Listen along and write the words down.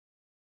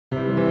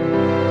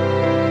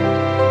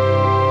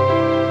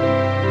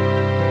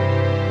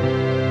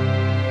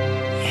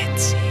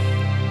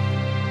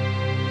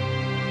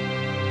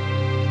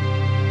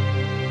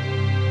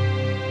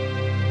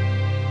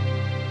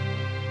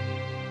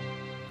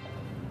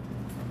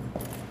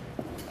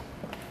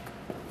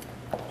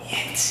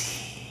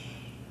Yitzi.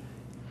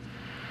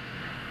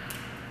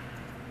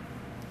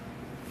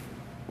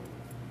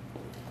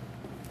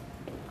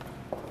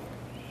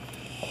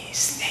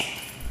 His name.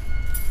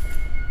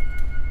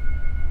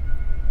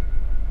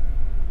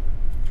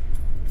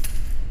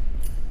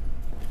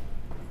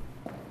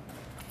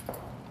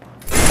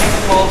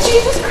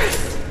 Jesus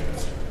Christ!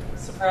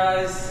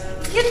 Surprise.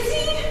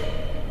 Yitzi?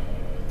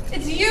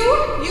 It's you?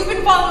 You've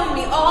been following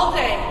me all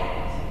day.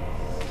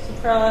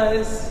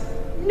 Surprise.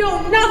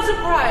 No, not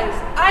surprised.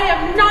 I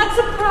am not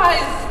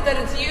surprised that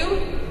it's you.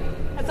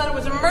 I thought it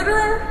was a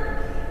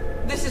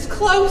murderer. This is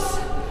close.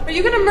 Are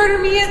you gonna murder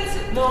me,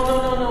 Yitz? No.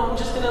 I'm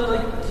just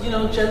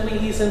gonna, gently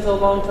ease into a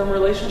long-term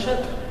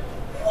relationship.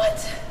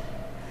 What?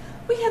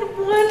 We had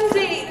one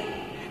date,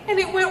 and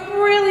it went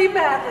really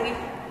badly.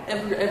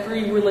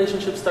 Every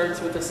relationship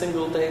starts with a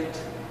single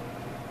date.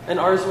 And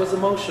ours was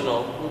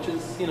emotional, which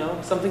is,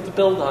 something to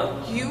build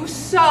on. You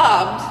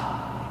sobbed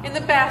in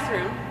the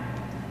bathroom,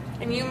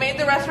 and you made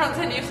the restaurant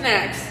send you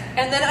snacks,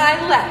 and then I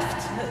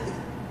left.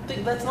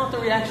 That's not the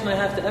reaction I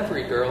have to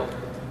every girl.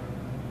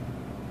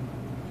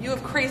 You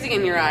have crazy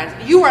in your eyes.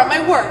 You were at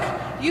my work.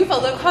 You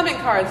filled out comment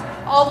cards.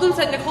 All of them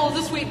said Nicole's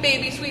a sweet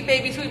baby, sweet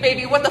baby, sweet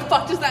baby. What the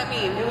fuck does that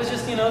mean? It was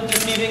just,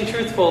 just me being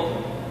truthful.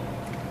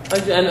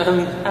 And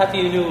I'm happy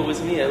you knew it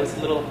was me. I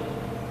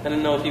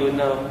didn't know if you would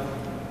know.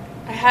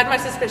 I had my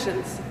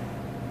suspicions.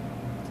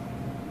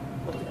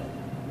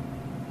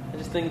 I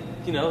just think,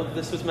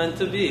 this was meant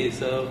to be,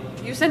 so...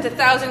 You sent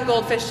 1,000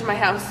 goldfish to my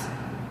house.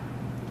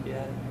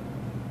 Yeah.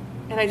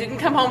 And I didn't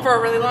come home for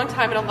a really long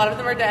time, and a lot of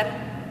them are dead.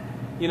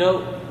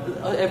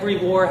 Every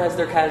war has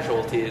their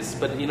casualties,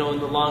 but, in the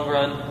long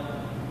run,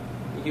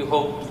 you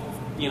hope,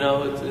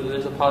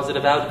 there's a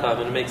positive outcome,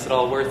 and it makes it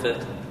all worth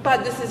it.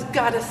 Bud, this has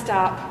gotta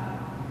stop.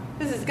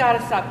 This has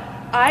gotta stop.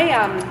 I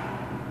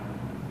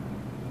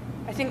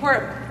think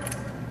we're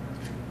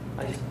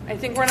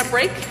in a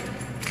break.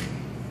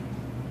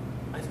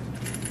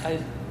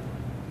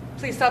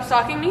 Please stop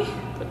stalking me.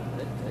 But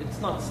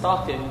it's not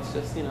stalking, it's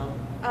just,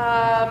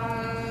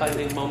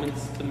 finding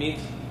moments to meet.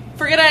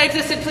 Forget I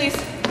existed, please.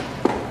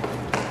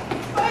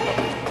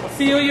 I'll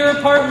see you at your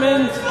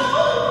apartment.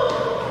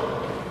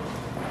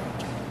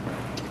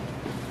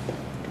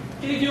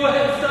 Gave you a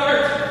head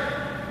start.